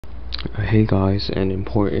Hey guys, an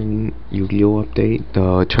important Yu-Gi-Oh update.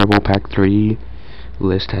 The Turbo Pack 3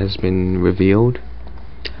 list has been revealed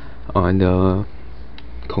on the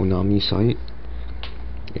Konami site,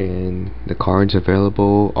 and the cards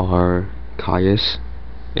available are Caius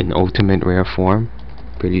in ultimate rare form,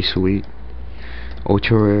 pretty sweet.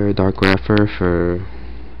 Ultra rare Dark Grepher for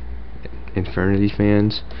Infinity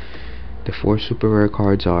fans. The 4 super rare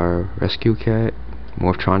cards are Rescue Cat,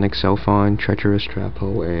 Morphtronic Celfon, Treacherous,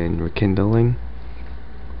 and Rekindling.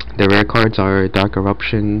 The rare cards are Dark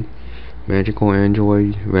Eruption, Magical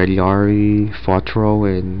Android, Retiari,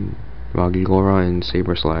 Faultroll, and Ragigura and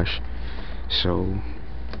Saber Slash. So,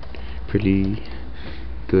 pretty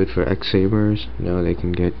good for X-Sabers. Now they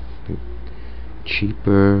can get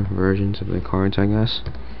cheaper versions of the cards, I guess.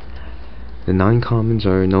 The 9 commons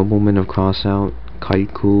are Nobleman of Crossout,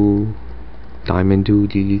 Kycoo, Diamond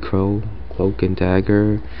Dude, Crow, Cloak and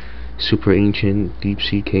Dagger, Superancient,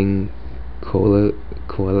 Deepsea King,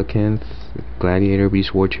 Coelacanth, Gladiator,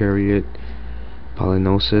 Beast War Chariot,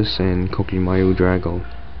 Pollinosis, and Meiru Drago.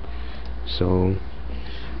 So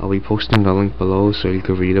I'll be posting the link below so you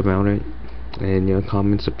can read about it, and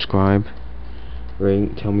comment, subscribe,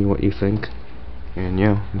 rate, tell me what you think, and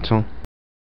yeah, that's all.